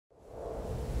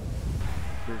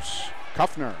scores.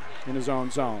 Kuffner in his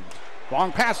own zone.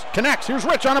 Long pass connects. Here's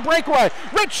Rich on a breakaway.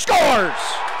 Rich scores!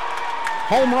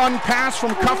 Home run pass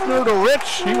from Kuffner to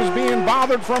Rich. He was being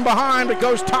bothered from behind. It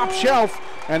goes top shelf,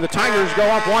 and the Tigers go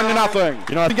up 1-0.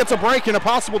 You know, he gets a break in a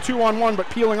possible 2-on-1, but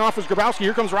peeling off is Grabowski.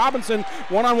 Here comes Robinson,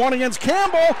 1-on-1 against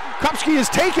Campbell. Kupski is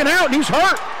taken out, and he's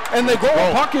hurt. And the goal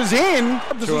puck is in.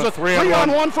 This is a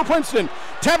 3-on-1 for Princeton.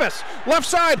 Tevis, left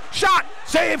side, shot,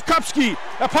 save Kupski.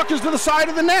 That puck is to the side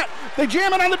of the net. They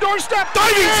jam it on the doorstep.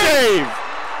 Diving save!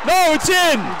 No, it's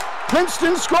in!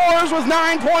 Princeton scores with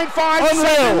 9.5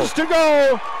 seconds to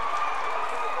go.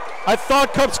 I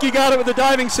thought Kupski got it with a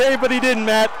diving save, but he didn't,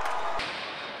 Matt.